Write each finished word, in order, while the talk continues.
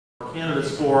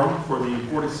candidates forum for the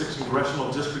 46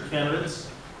 congressional district candidates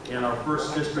and our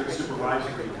first district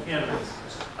supervisory candidates.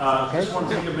 Just want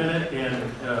to take a minute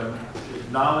and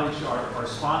acknowledge our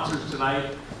sponsors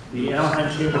tonight, the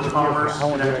Anaheim Chamber of Commerce,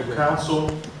 Connecticut Council,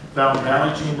 Fountain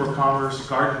Valley Chamber of Commerce,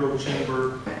 Garden Grove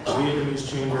Chamber, Vietnamese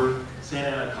Chamber,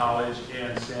 Santa Ana College,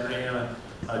 and Santa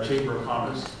Ana Chamber of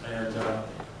Commerce. And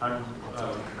I'm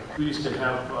pleased to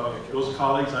have those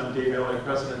colleagues. I'm Dave Elliott,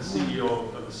 President and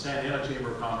CEO of the Santa Ana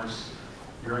Chamber of Commerce.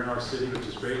 You're in our city, which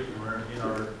is great, and we're in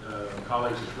our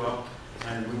college as well.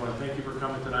 And we want to thank you for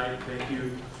coming tonight. Thank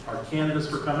you, our candidates,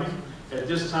 for coming. At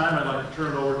this time, I'd like to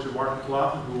turn it over to Mark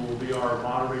McLaughlin, who will be our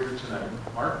moderator tonight.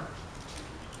 Mark?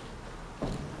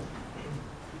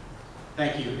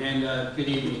 Thank you, and good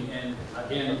evening. And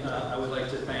again, I would like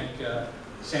to thank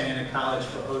Santa Ana College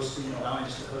for allowing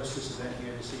us to host this event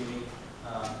here this evening.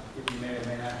 If you may or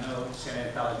may not know, Santa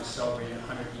Ana College is celebrating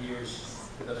 100 years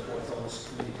for the fourth oldest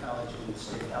community college in the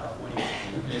state of California.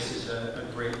 And this is a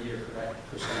great year for that,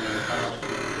 for Santa Ana College,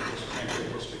 for the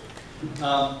district.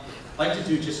 I'd like to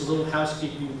do just a little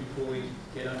housekeeping before we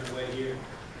get underway here.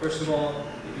 First of all,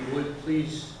 if you would,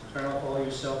 please turn off all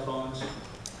your cell phones.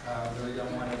 Really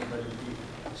don't want anybody to be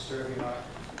disturbing our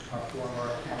forum or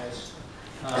our candidates.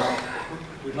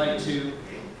 We'd like to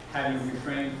have you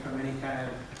refrain from any kind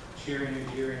of cheering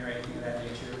or jeering or anything of that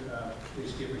nature.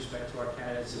 Please give respect to our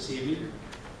candidates this evening.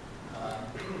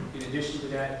 In addition to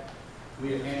that,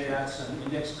 we have handed out some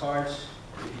index cards.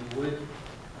 If you would,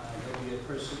 there'll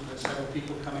be several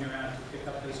people coming around to pick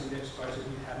up those index cards. If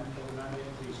you haven't filled them out yet,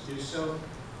 please do so.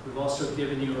 We've also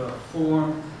given you a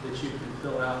form that you can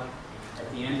fill out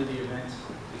at the end of the event.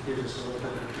 It gives us a little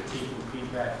bit of critique and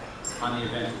feedback on the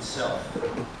event itself.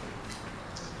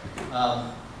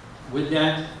 With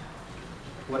that,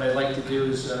 what I'd like to do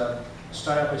is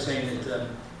start out by saying that,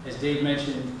 as Dave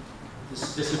mentioned,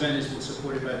 this event has been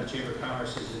supported by the Chamber of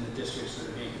Commerce in the districts that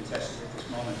are being contested at this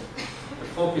moment. The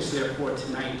focus, therefore,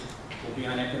 tonight will be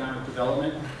on economic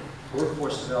development,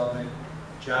 workforce development,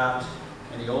 jobs,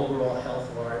 and the overall health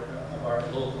of our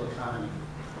local economy.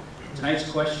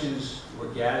 Tonight's questions were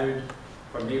gathered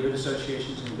from neighborhood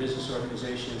associations and business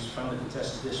organizations from the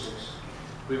contested districts.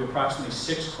 We have approximately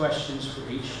 6 questions for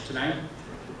each tonight,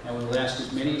 and we will ask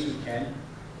as many as we can.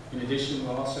 In addition,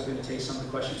 we're also going to take some of the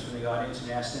questions from the audience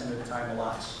and ask them at the time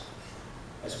allots.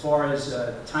 As far as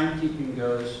timekeeping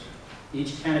goes,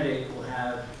 each candidate will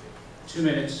have 2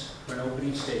 minutes for an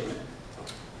opening statement,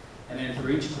 and then for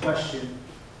each question,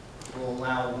 we'll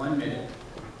allow 1 minute.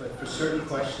 But for certain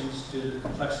questions, due to the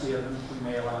complexity of them, we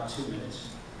may allow 2 minutes.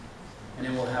 And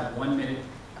then we'll have 1 minute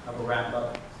of a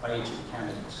wrap-up by each of the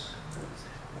candidates.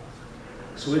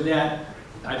 So with that,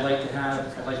 I'd like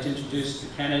to introduce the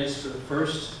candidates for the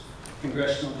first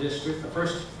congressional district, the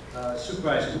first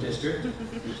supervisor district.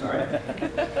 Sorry. You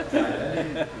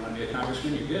want to be a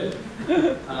congressman? You're good.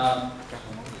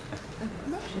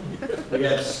 We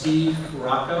have Steve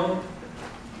Rocco.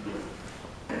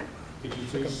 Could you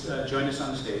please join us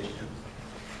on the stage?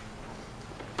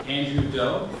 Andrew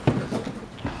Doe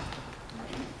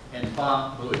and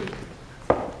Bob Bowie.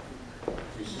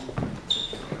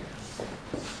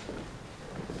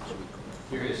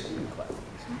 Here is Steve.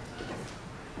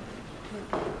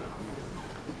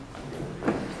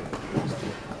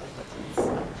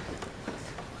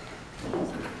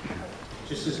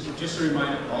 Just a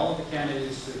reminder, all of the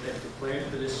candidates that have declared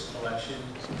for this election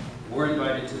were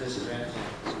invited to this event.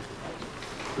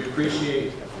 We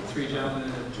appreciate the 3 gentlemen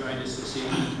that have joined us this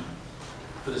evening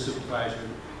for the supervisory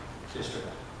district.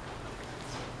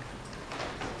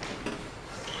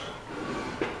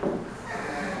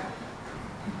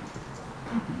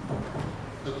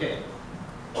 Okay,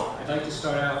 I'd like to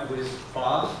start out with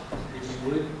Bob, if you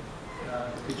would.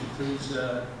 Could you please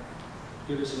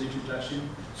give us an introduction?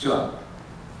 Sure.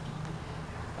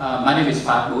 My name is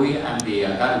Bob Bowie. I'm the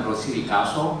Garden Grove City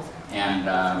Council, and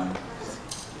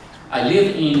I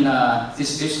live in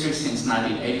this district since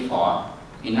 1984.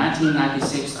 In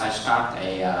 1996, I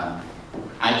started a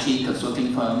IT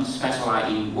consulting firm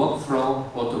specialized in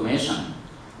workflow automation,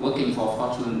 working for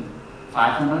Fortune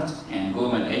 500 and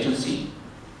government agencies,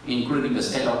 including the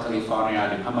State of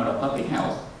California Department of Public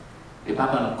Health,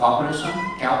 Department of Corporation,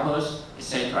 CalPERS,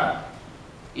 etc.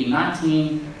 In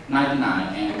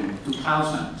 1999 and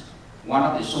 2000, one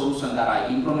of the solutions that I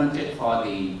implemented for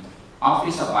the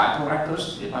Office of Vital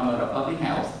Records, Department of Public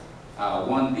Health,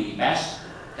 won the Best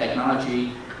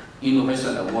Technology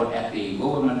Innovation Award at the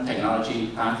Government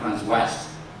Technology Conference West.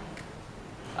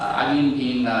 I've been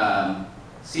in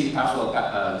City Council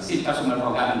Member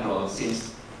of Garden Grove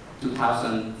since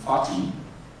 2014,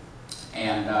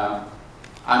 and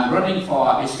I'm running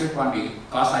for District 1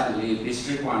 because I believe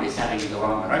District 1 is heading in the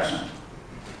wrong direction.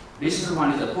 District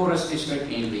 1 is the poorest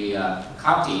district in the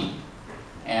county,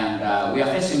 and we are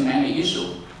facing many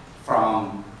issues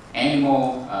from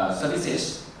animal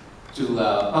services to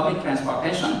public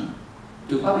transportation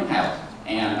to public health,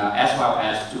 and as well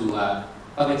as to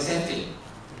public safety.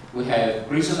 We have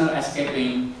prisoners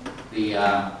escaping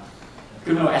the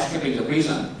criminal escaping the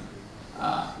prison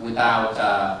without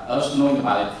us knowing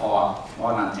about it for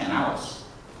more than 10 hours.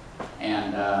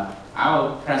 And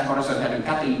our transportation have been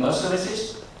cutting bus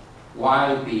services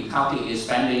while the county is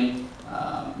spending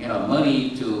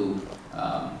money to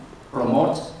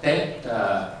promote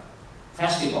that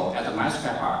festival at the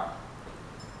Massacre Park.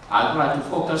 I would like to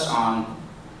focus on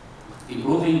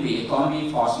improving the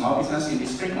economy for small business in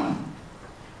District 1.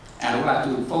 And I would like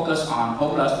to focus on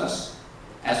homelessness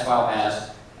as well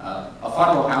as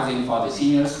affordable housing for the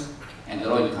seniors and the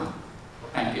low income.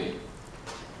 Thank you.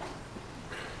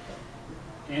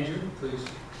 Andrew, please.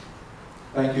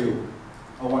 Thank you.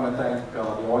 I want to thank the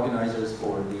organizers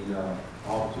for the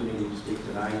opportunity to speak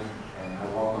tonight, and I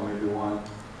welcome everyone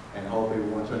and hope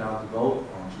everyone turn out to vote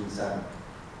on June 7th.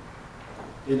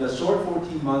 In the short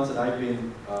 14 months that I've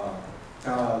been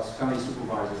county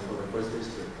supervisor for the 1st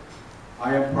District,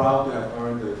 I am proud to have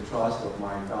earned the trust of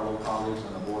my fellow colleagues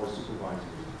on the Board of Supervisors,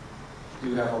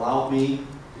 to have allowed me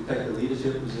to take the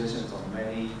leadership positions on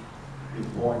many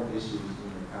important issues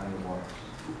in the County of Orange.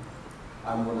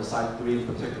 I'm going to cite 3 in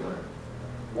particular.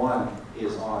 One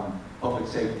is on public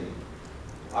safety.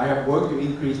 I have worked to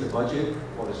increase the budget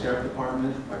for the Sheriff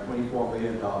Department by $24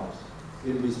 million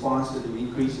in response to the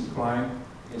increase in crime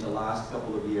in the last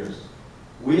couple of years.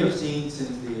 We have seen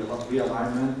since the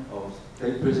realignment of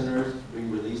state prisoners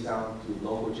being released out to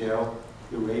local jail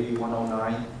through AB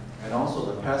 109, and also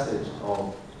the passage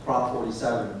of Prop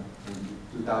 47 in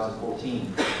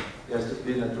 2014, there's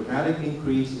been a dramatic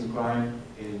increase in crime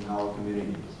in our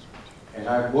communities. And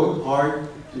I've worked hard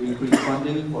to increase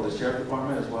funding for the Sheriff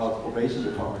Department as well as Probation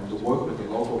Department to work with the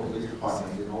local police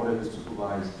departments in order to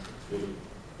supervise the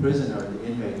prisoner, the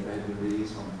inmate that has been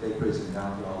released from state prison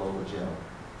down to our local jail.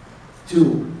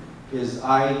 2 is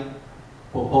I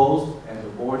proposed and the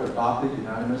board adopted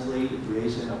unanimously the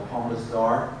creation of a homeless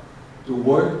czar to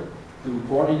work to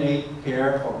coordinate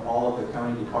care from all of the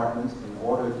county departments in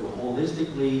order to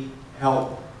holistically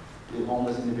help the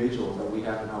homeless individuals that we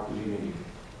have in our community.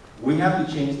 We have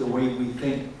to change the way we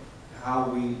think, how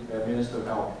we administer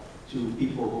help to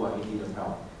people who are in need of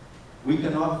help. We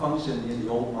cannot function in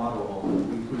the old model of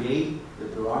we create the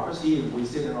bureaucracy and we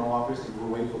sit in our office and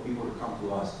we wait for people to come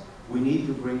to us. We need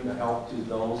to bring the help to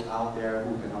those out there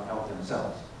who cannot help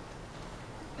themselves.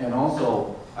 And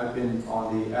also, I've been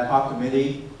on the ad hoc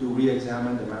committee to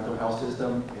re-examine the mental health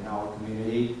system in our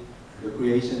community, the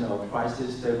creation of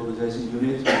crisis stabilization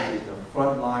units, which is the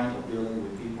front line of dealing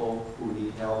with people who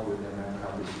need help with their mental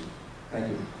health issues. Thank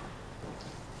you.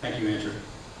 Thank you, Andrew.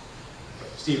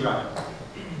 Steve Ryan.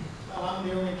 Well, I'm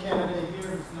the only candidate here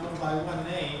who's known by one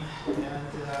name, and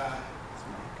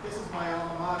this is my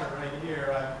alma mater right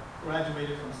here. I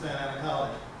graduated from Santa Ana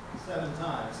College 7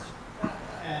 times.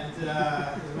 And as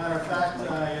a matter of fact,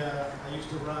 I used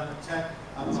to run tech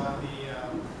up on the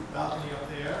balcony up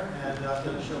there, and I've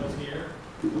done shows here.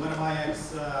 One of my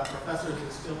ex-professors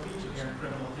is still teaching here in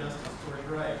criminal justice, George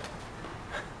Wright.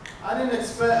 I didn't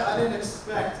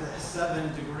expect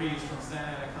 7 degrees from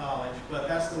Santa Ana College, but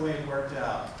that's the way it worked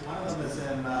out. One of them is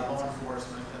in law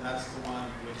enforcement, and that's the one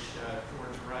which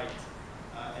George Wright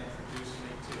introduced me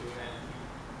to, and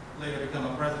he later became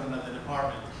a president of the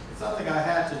department. It's something I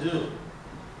had to do.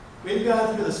 We've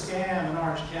gone through the scam in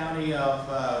Orange County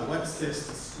of what's this,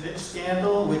 the snitch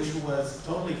scandal, which was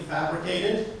totally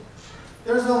fabricated.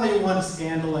 There's only one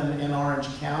scandal in Orange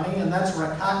County, and that's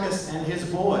Rakakis and his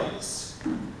boys.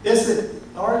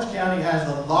 Orange County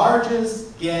has the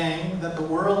largest gang that the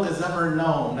world has ever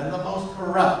known, and the most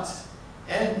corrupt.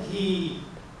 And he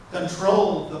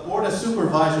controlled the Board of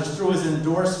Supervisors through his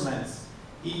endorsements.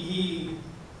 He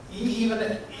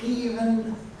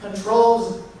even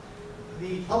controls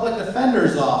the public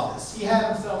defender's office. He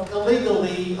had himself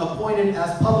illegally appointed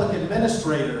as public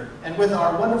administrator. And with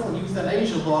our wonderful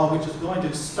euthanasia law, which is going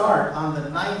to start on the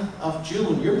 9th of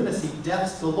June, you're going to see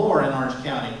deaths galore in Orange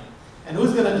County. And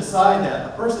who's going to decide that?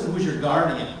 The person who's your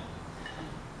guardian.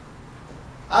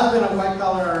 I've been a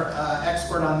white-collar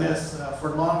expert on this for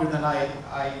longer than I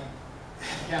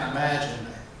can't imagine.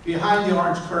 Behind the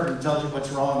orange curtain tells you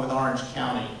what's wrong with Orange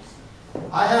County.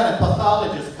 I had a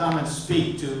pathologist come and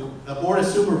speak to the Board of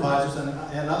Supervisors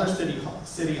and other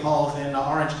city halls in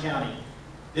Orange County.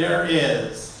 There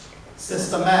is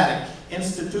systematic,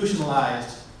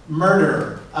 institutionalized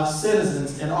murder of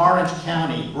citizens in Orange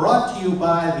County, brought to you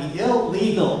by the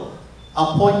illegal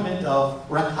appointment of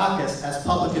Rakakis as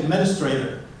public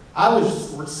administrator. I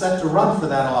was set to run for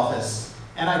that office,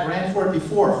 and I ran for it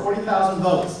before, 40,000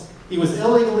 votes. He was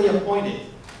illegally appointed.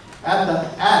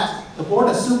 At the Board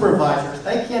of Supervisors,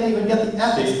 they can't even get the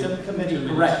ethics committee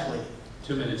correctly.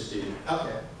 2 minutes, Steve.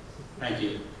 Okay. Thank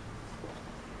you.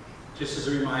 Just as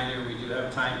a reminder, we do have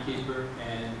a timekeeper,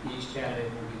 and each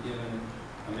candidate will be given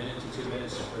a minute to 2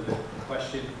 minutes for the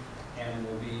question, and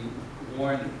will be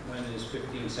warned when there's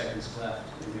 15 seconds left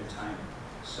in your time.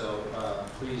 So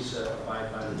please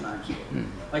abide by the time.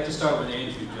 I'd like to start with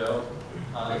Andrew Joe.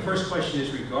 The first question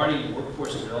is regarding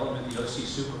workforce development. The OC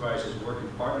supervisors work in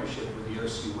partnership with the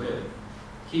OC WIB.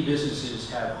 Key businesses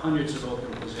have hundreds of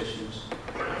open positions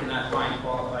but cannot find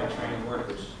qualified trained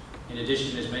workers. In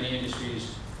addition, there's many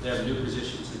industries that have new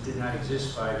positions that did not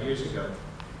exist 5 years ago.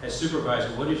 As supervisor,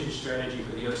 what is your strategy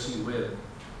for the OC WIB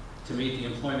to meet the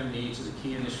employment needs of the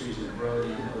key industries and grow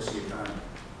the OC economy?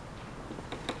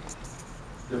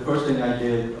 The first thing I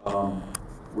did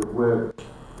with WIB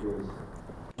is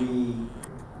we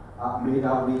made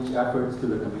outreach efforts to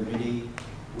the community.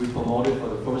 We promoted for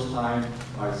the first time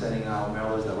by sending out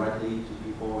mailers directly to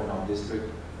people in our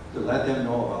district to let them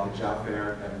know about the job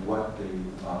fair and what the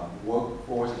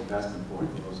workforce investment for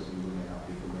those of you who may not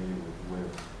be familiar with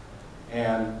WIB.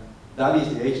 And that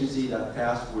is the agency that's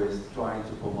tasked with trying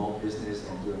to promote business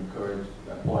and to encourage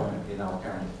employment in our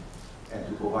county and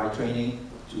to provide training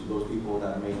to those people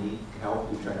that may need help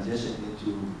to transition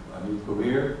into a new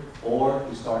career or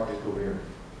to start a career.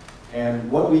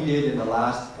 And what we did in the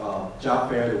last job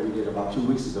fair that we did about 2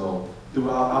 weeks ago, through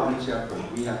our outreach effort,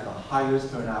 we had the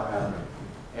highest turnout ever.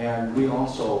 And we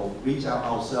also reach out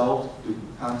ourselves to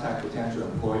contact potential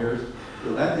employers to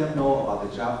let them know about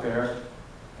the job fair.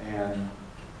 And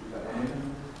you got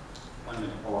anything? 1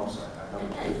 minute. Oh, I'm sorry. I thought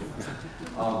it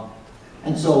was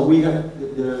and so we have,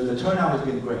 the turnout has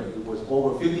been great. It was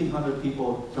over 1,500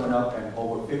 people turn up and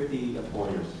over 50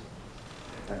 employers.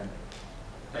 Thank you.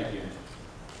 Thank you.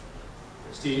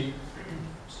 Steve,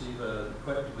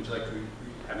 would you like to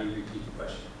have me repeat the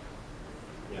question?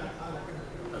 Yeah.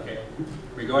 Okay.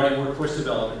 Regarding workforce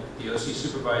development, the OC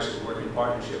supervisors work in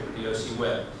partnership with the OC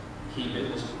WIB.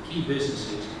 Key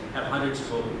businesses have hundreds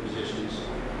of open positions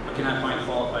but cannot find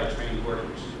qualified trained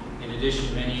workers. In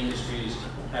addition, many industries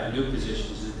have new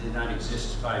positions that did not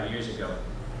exist 5 years ago.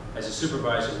 As a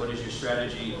supervisor, what is your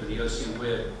strategy for the OC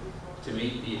WIB to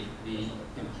meet the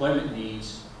employment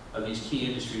needs of these key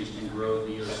industries and grow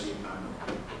the OC economy?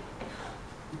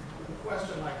 A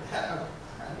question like that,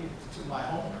 I need to do my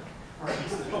homework, or at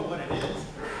least to know what it is.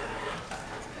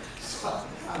 So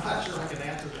I'm not sure I can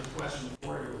answer this question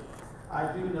for you.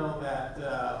 I do know that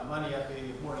money at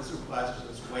the Board of Supervisors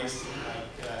is wasted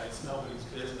like it's nobody's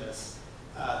business.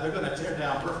 They're going to tear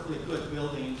down perfectly good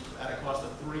buildings at a cost of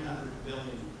 $300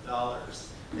 billion.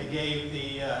 They gave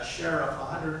the sheriff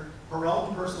her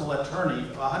own personal attorney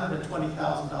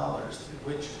 $120,000,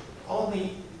 which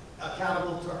only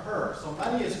accountable to her. So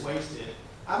money is wasted.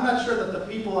 I'm not sure that the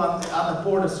people on the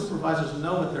Board of Supervisors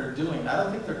know what they're doing. I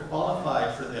don't think they're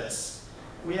qualified for this.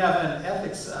 We have an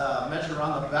ethics measure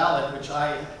on the ballot, which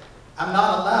I'm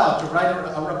not allowed to write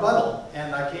a rebuttal,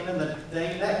 and I came in the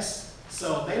day next.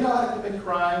 So they know how to commit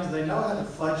crimes, they know how to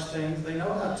fudge things, they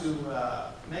know how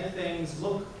to make things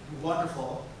look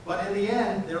wonderful, but in the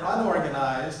end, they're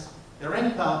unorganized, they're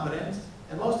incompetent,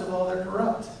 and most of all, they're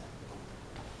corrupt.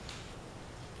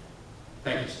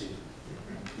 Thank you, Steve.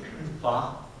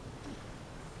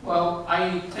 Well,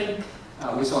 I think,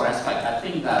 with all respect, I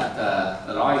think that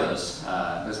the lawyers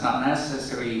does not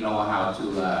necessarily know how to,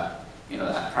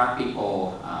 attract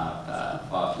people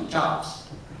to jobs.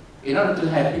 In order to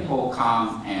have people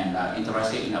come and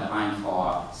interested in applying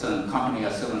for certain company or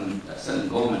certain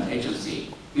government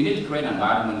agency, we need to create an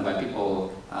environment where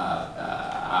people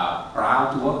are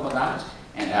proud to work for that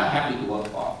and are happy to work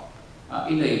for.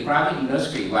 In the private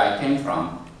industry where I came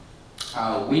from,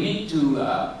 we need to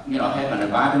have an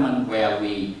environment where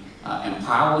we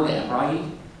empower the employee,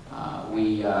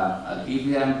 we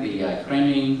give them the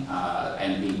training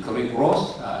and the career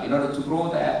growth in order to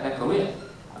grow their career.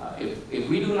 If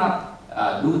we do not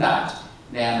do that,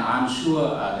 then I'm sure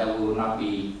there will not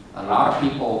be a lot of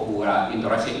people who are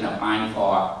interested in applying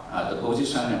for the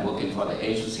position and working for the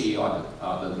agency or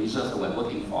the research that we're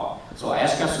working for. So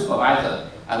as a supervisor,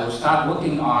 I will start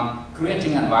working on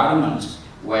creating an environment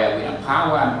where we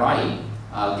empower employees,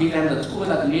 give them the tools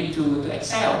that they need to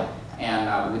excel.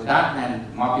 And with that,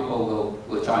 then more people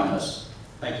will join us.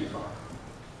 Thank you,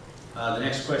 Carl. The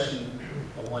next question,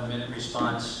 a 1-minute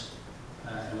response.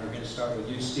 And we're going to start with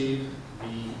you, Steve.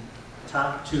 The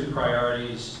top 2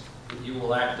 priorities that you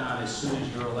will act on as soon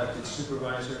as you're elected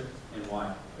supervisor, and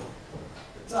why?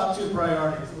 The top 2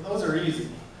 priorities, well, those are easy.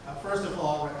 First of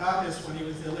all, Rakakis, when he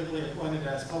was illegally appointed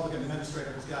as public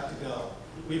administrator, has got to go.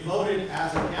 We voted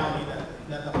as a county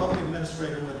that the public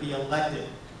administrator would be elected.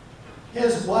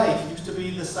 His wife used to be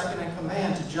the second in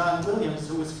command to John Williams,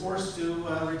 who was forced to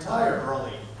retire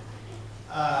early.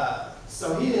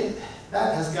 So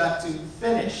that has got to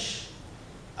finish.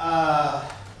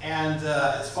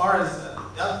 As far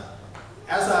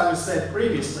as I was said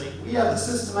previously, we have the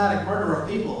systematic murder of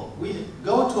people. We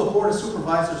go to a Board of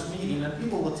Supervisors meeting and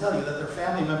people will tell you that their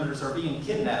family members are being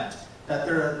kidnapped, that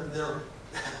their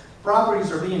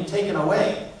properties are being taken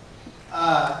away.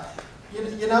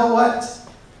 You know what?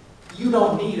 You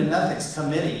don't need an ethics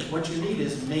committee. What you need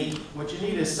is me. What you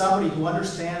need is somebody who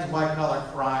understands white-collar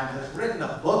crime, has written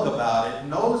a book about it,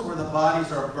 knows where the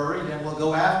bodies are buried, and will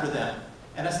go after them.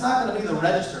 And it's not going to be the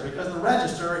Register, because the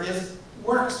Register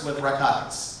works with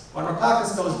Rakakis. When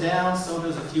Rakakis goes down, so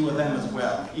does a few of them as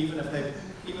well, even if the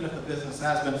business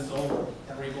has been sold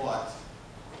and rebought.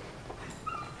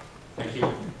 Thank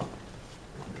you.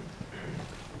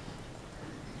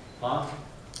 Bob?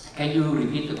 Can you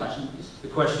repeat the question, please? The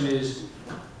question is,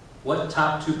 what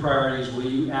top 2 priorities will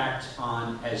you act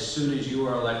on as soon as you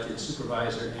are elected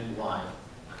supervisor, and why?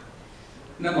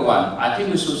 Number 1, I think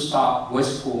we should stop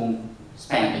wasteful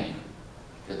spending.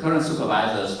 The current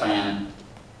supervisor spend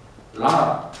a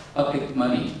lot of public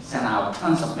money, send out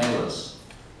tons of mailers.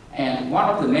 And one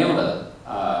of the mailers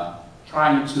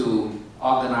trying to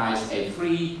organize a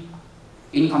free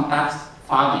income tax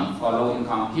filing for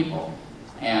low-income people.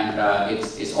 And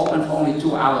it's open for only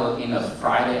 2 hours in a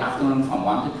Friday afternoon from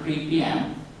 1 to 3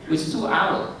 p.m. With 2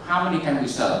 hours, how many can we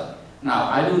serve? Now,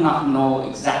 I do not know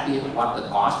exactly what the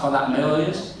cost for that mail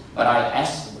is, but I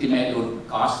estimate it would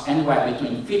cost anywhere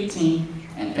between $15,000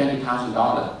 and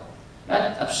 $20,000.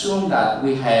 Let's assume that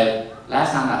we have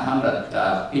less than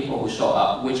 100 people who show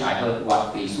up, which I heard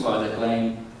what the supervisor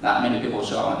claimed that many people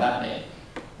show up on that day.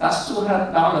 That's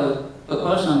 $200 per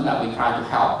person that we try to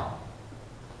help.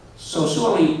 So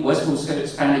surely wasteful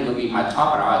spending will be my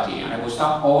top priority, and I will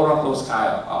stop all of those kind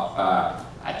of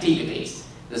activities.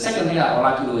 The second thing I would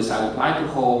like to do is I would like to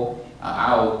hold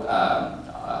our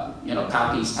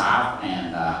county staff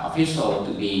and officials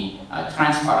to be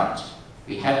transparent.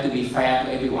 We have to be fair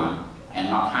to everyone and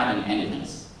not hiding anything.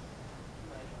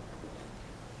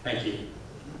 Thank you.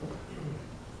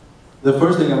 The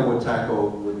first thing I would tackle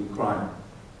would be crime.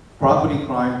 Property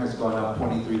crime has gone up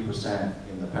 23%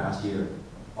 in the past year,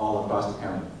 all across the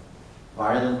county.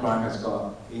 Violent crime has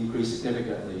increased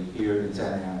significantly here in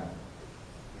Santa Ana.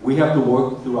 We have to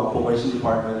work through our probation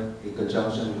department in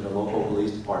conjunction with the local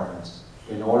police departments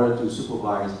in order to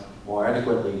supervise more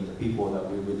adequately the people that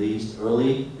we released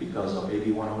early because of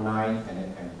AB 109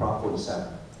 and Prop 47.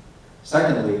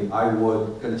 Secondly, I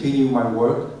would continue my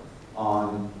work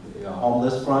on the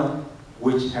homeless front,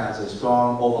 which has a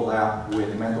strong overlap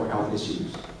with mental health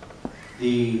issues.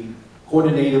 The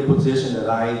coordinator position that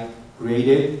I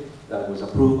created, that was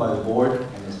approved by the board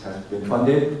and has been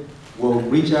funded, will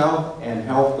reach out and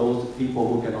help those people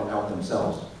who cannot help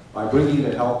themselves by bringing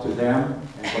the help to them.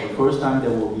 And for the first time,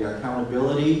 there will be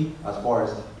accountability as far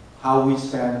as how we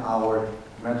spend our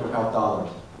mental health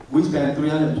dollars. We spend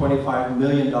 $325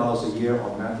 million a year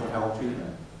on mental health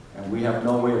treatment, and we have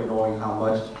no way of knowing how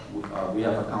much we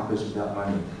have accomplished with that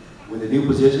money. With the new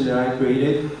position that I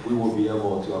created, we will be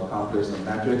able to accomplish the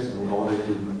metrics in order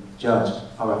to judge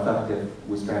how effective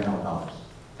we spend our dollars.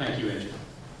 Thank you, Andrew.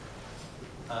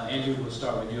 Andrew, we'll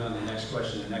start with you on the next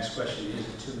question. The next question is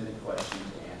a 2-minute question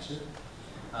to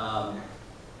answer.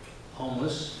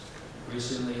 Homeless.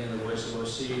 Recently in the Voice of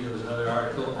OC, there was another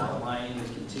article outlining the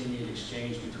continued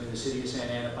exchange between the City of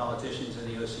Santa Ana politicians and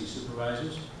the OC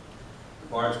supervisors.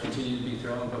 Barbs continue to be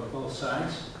thrown by both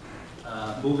sides.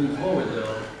 Moving forward,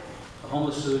 though, the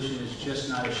homeless solution is just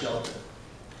not a shelter.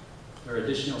 There are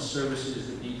additional services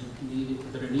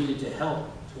that are needed to help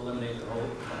to eliminate the whole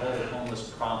homeless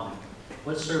problem.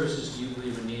 What services do you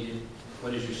believe are needed?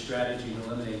 What is your strategy to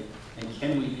eliminate? And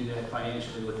can we do that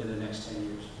financially within the next 10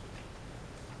 years?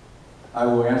 I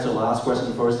will answer the last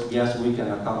question first. Yes, we can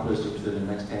accomplish it within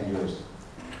the next 10 years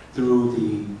through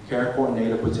the care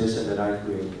coordinator position that I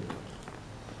created.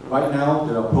 Right now,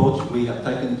 the approach we have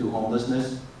taken to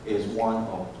homelessness is one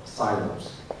of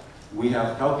silos. We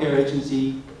have healthcare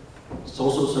agency,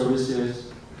 social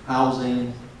services,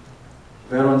 housing,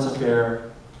 Veterans Affairs.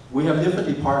 We have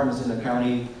different departments in the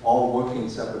county all working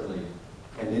separately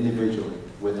and individually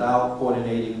without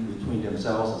coordinating between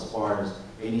themselves as far as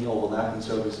any overlapping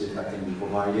services that can be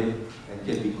provided and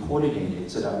can be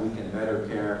coordinated so that we can better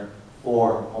care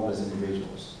for homeless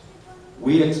individuals.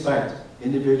 We expect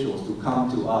individuals to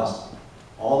come to us,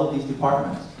 all of these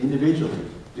departments, individually,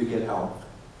 to get help.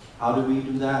 How do we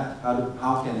do that?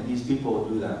 How can these people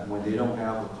do that when they don't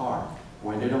have a car,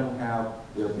 when they don't have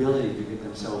the ability to get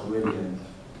themselves ready and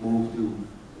move to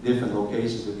different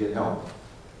locations to get help?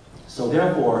 So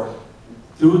therefore,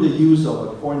 through the use of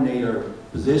a coordinator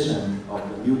position of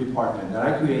the new department that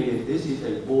I created, this is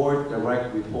a board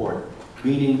direct report,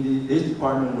 meaning this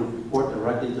department would report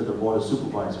directly to the Board of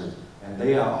Supervisors, and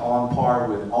they are on par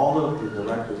with all of the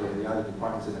directors of the other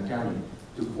departments in the county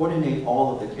to coordinate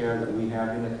all of the care that we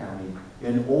have in the county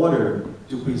in order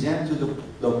to present to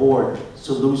the board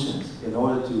solutions in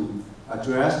order to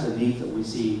address the needs that we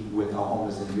see with our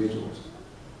homeless individuals.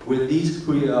 With these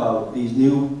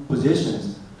new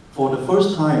positions, for the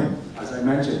first time, as I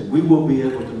mentioned, we will be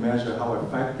able to measure how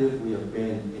effective we have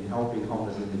been in helping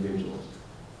homeless individuals.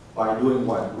 By doing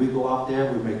what? We go out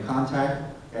there, we make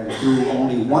contact, and through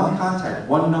only one contact,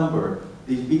 one number,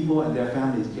 these people and their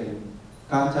families can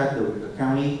contact the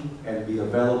county and be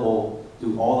available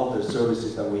to all of the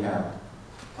services that we have.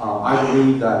 I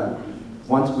believe that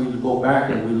once we go back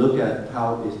and we look at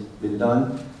how it's been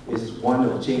done, it's one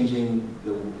of changing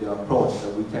the approach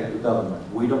that we take to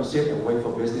government. We don't sit and wait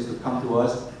for business to come to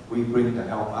us, we bring the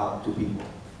help out to people.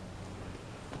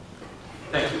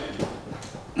 Thank you.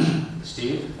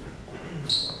 Steve?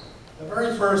 The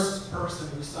very first person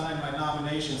who signed my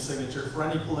nomination signature for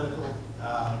any political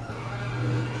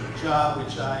job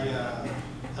which I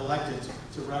elected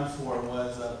to run for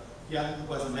was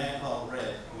a man called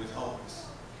Red, who was homeless.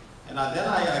 And then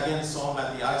I again saw him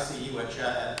at the ICU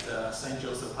at St.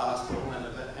 Joseph Hospital,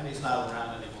 and he's not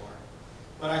around anymore.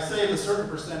 But I saved a certain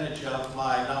percentage of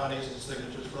my nomination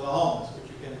signatures for the homeless,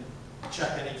 which you can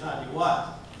check anytime you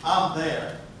want. I'm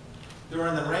there.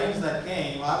 During the rains that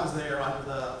came, I was there under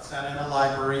the Santa Ana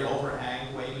Library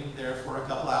overhang, waiting there for a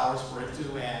couple hours for it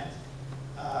to end.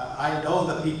 I know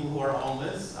the people who are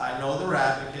homeless. I know their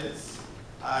advocates.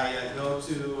 I go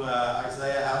to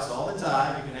Isaiah House all the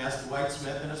time. You can ask Dwight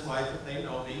Smith and his wife if they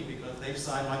know me, because they've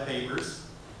signed my papers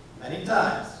many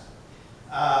times.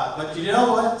 But you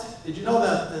know what? Did you know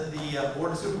that the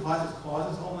Board of Supervisors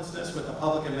causes homelessness with the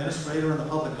public administrator and the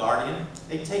public guardian?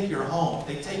 They take your home.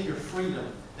 They take your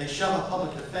freedom. They shove a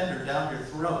public defender down your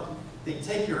throat. They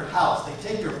take your house. They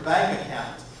take your bank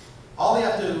account. All they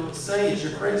have to say is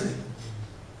you're crazy.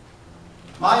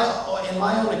 In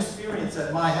my own experience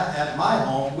at my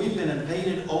home, we've been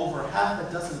invaded over half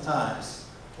a dozen times.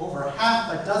 Over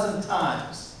half a dozen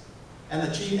times. And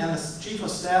the chief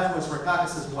of staff was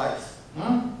Rakakis's wife.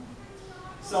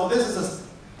 So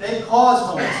they cause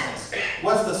homelessness.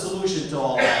 What's the solution to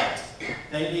all that?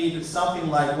 They need something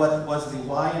like what was the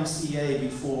YMCA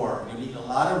before. You need a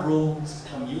lot of rooms,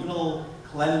 communal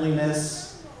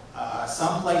cleanliness,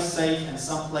 someplace safe and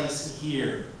someplace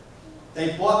here.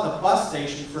 They bought the bus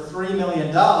station for $3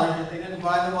 million, yet they didn't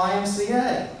buy the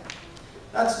YMCA.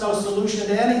 That's no solution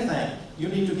to anything. You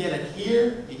need to get it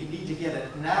here, you need to get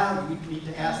it now, you need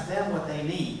to ask them what they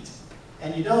need.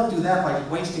 And you don't do that by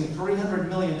wasting $300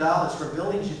 million for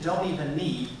buildings you don't even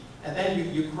need, and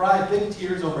then you cry big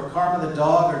tears over Karma the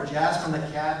dog or Jasmine the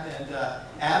cat and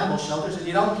animal shelters, and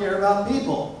you don't care about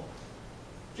people.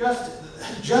 Just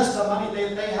the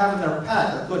money they have in their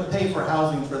pack could pay for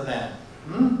housing for them.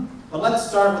 But let's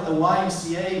start with the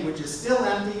YMCA, which is still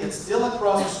empty, it's still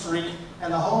across the street,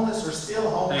 and the homeless are still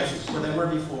homeless where they were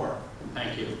before.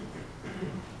 Thank you.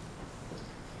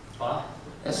 Bob?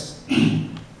 Yes.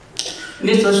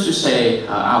 Needless to say,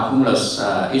 our homeless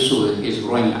issue is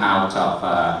growing out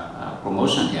of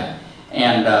promotion here.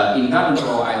 And in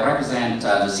Gardner, I represent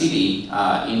the city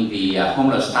in the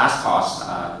homeless task force.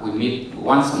 We meet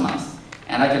once a month.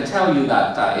 And I can tell you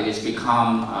that it has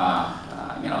become,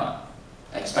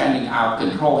 expanding our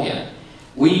control here.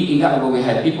 In Gardner, we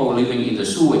have people living in the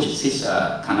sewage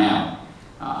canal.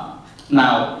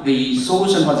 Now, the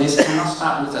solution for this cannot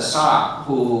start with the SAR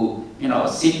who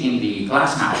sit in the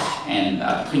glass house and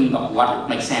think of what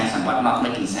makes sense and what not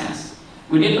making sense.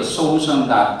 We need a solution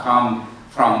that comes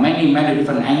from many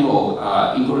different angles,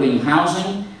 including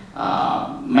housing,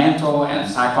 mental and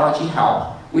psychology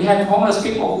help. We have homeless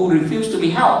people who refuse to be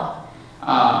helped,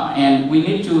 and we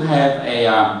need to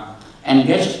have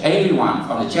engage everyone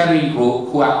from the charity group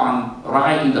who are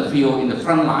right in the field, in the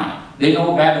front line. They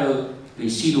know better the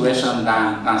situation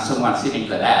than someone sitting at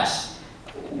the desk.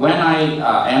 When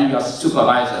I am your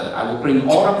supervisor, I will bring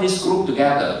all of this group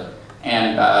together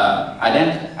and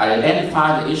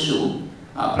identify the issue,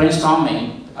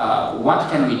 brainstorming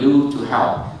what can we do to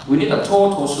help. We need a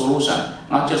total solution,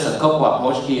 not just a couple of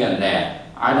approaches here and there.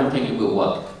 I don't think it will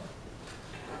work.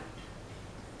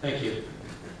 Thank you.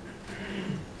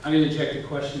 I'm going to inject a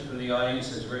question from the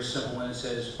audience. It's a very simple one. It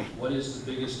says, what is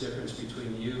the biggest difference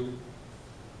between you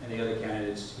and the other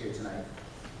candidates here tonight?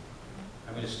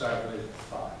 I'm going to start with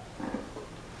Bob.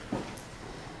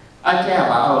 I care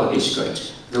about our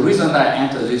district. The reason that I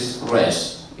enter this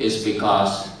race is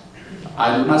because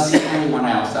I do not see anyone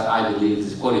else that I believe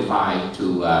is qualified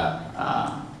to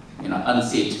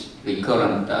unseat the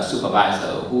current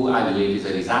supervisor, who I believe is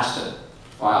a disaster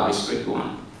for our District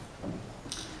 1.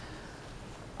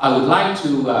 I would like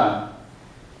to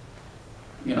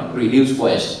reduce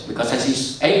waste, because I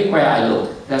see everywhere I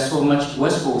look, there's so much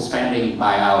wasteful spending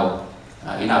by our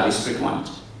in our District 1.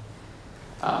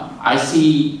 I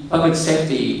see public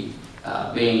safety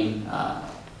being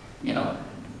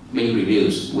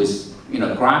reduced, with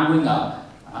crime going up.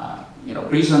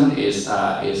 Prison is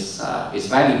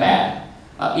very bad.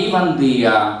 Even the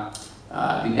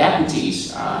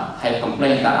deputies have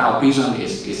complained that our prison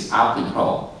is out of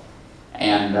control.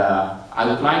 And I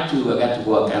would like to get to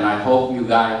work, and I hope you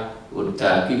guys would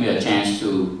give me a chance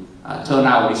to turn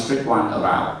our District 1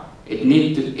 around.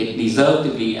 It deserves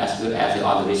to be as good as the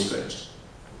other districts.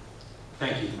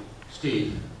 Thank you.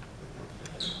 Steve.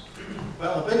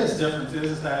 Well, the biggest difference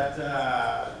is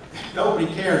that nobody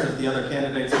cares if the other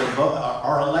candidates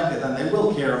are elected, and they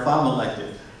will care if I'm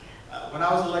elected. When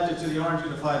I was elected to the Orange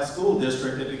Unified School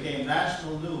District, it became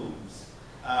national news.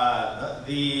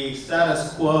 The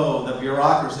status quo, the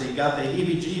bureaucracy got the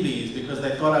heebie-jeebies because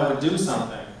they thought I would do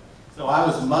something. So I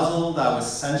was muzzled, I was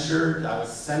censured, I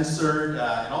was censored,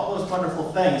 and all those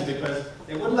wonderful things because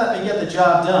they wouldn't let me get the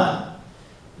job done.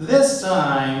 This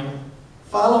time,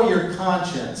 follow your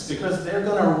conscience, because they're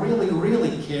going to really,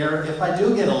 really care if I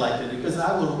do get elected, because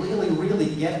I will really,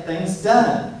 really get things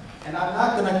done. And I'm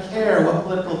not going to care what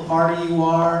political party you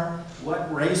are,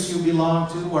 what race you belong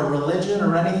to, or religion,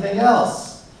 or anything else.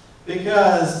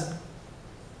 Because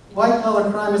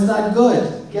white-collar crime is not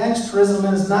good.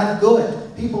 Gangsterism is not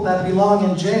good. People that belong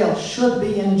in jail should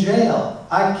be in jail.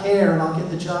 I care, and I'll get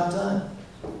the job done.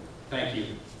 Thank you.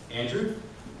 Andrew?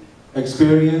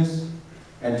 Experience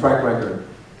and track record.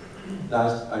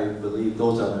 That's, I believe,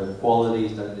 those are the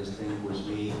qualities that distinguish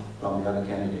me from the other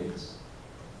candidates.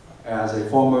 As a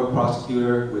former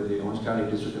prosecutor with the Orange County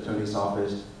District Attorney's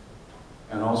Office,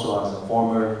 and also as a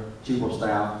former chief of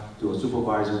staff to a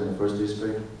supervisor in the 1st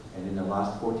District, and in the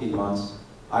last 14 months,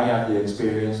 I have the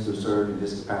experience to serve in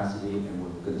this capacity and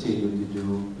will continue to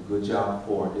do a good job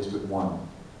for District 1.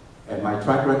 And my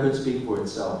track record speaks for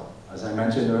itself. As I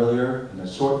mentioned earlier, in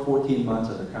a short 14 months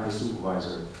as a county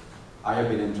supervisor, I have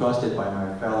been entrusted by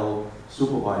my fellow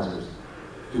supervisors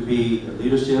to be the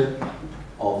leadership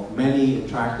of many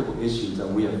intractable issues that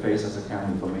we have faced as a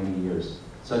county for many years,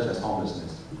 such as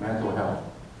homelessness, mental health,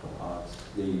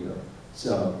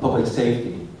 public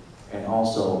safety, and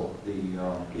also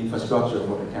the infrastructure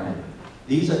for the county.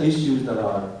 These are issues that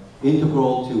are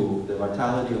integral to the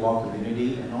vitality of our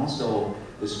community and also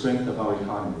the strength of our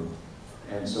economy.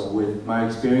 And so with my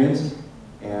experience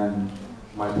and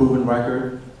my proven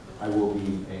record, I will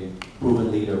be a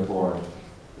proven leader for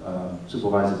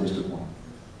Supervisor District 1.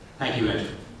 Thank you, Andrew.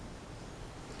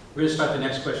 We're going to start the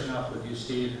next question off with you,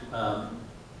 Steve.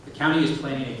 The county is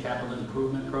planning a capital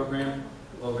improvement program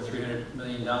of over $300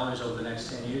 million over the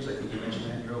next 10 years. I think you mentioned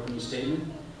that in your opening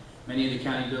statement. Many of the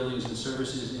county buildings and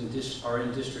services are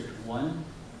in District 1.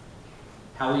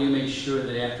 How will you make sure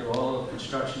that after all of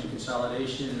construction and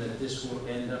consolidation that this will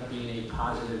end up being a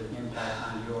positive impact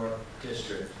on your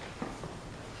district?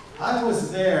 I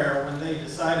was there when they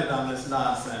decided on this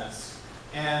nonsense,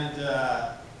 and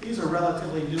these are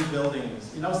relatively new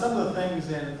buildings. You know, some of the things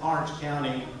in Orange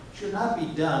County should not be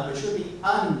done, but should be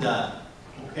undone,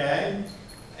 okay?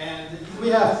 And we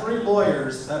have 3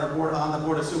 lawyers that are on the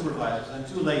Board of Supervisors, and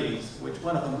 2 ladies, which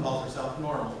one of them calls herself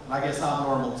normal, and I guess I'm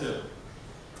normal too.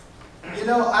 You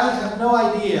know, I have no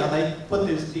idea they put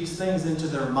these things into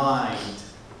their mind,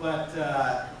 but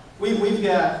we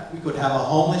could have a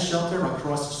homeless shelter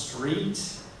across the street.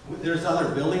 There's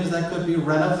other buildings that could be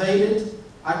renovated.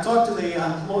 I talked to the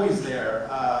employees there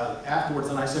afterwards,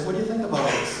 and I said, what do you think about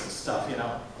all this stuff, you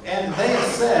know? And they have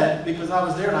said, because I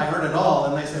was there and I heard it all,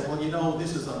 and they said, well, you know,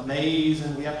 this is a maze,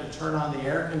 and we have to turn on the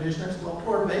air conditioners. Well,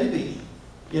 poor baby.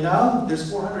 You know,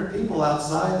 there's 400 people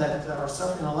outside that are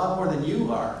suffering a lot more than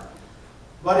you are.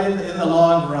 But in the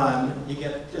long run, you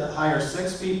get to hire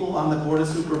 6 people on the Board of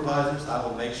Supervisors. I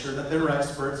will make sure that they're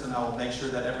experts, and I will make sure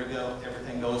that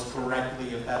everything goes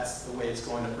correctly if that's the way it's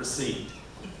going to proceed.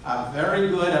 I'm very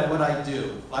good at what I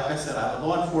do. Like I said, I have a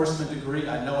law enforcement degree.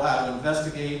 I know how to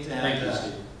investigate. And, thank you,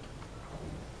 Steve.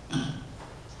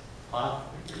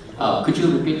 Could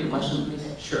you repeat the question, please?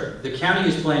 Sure. The county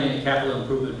is planning a capital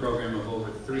improvement program of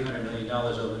over $300 million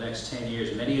over the next 10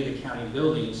 years. Many of the county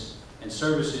buildings and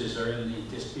services are in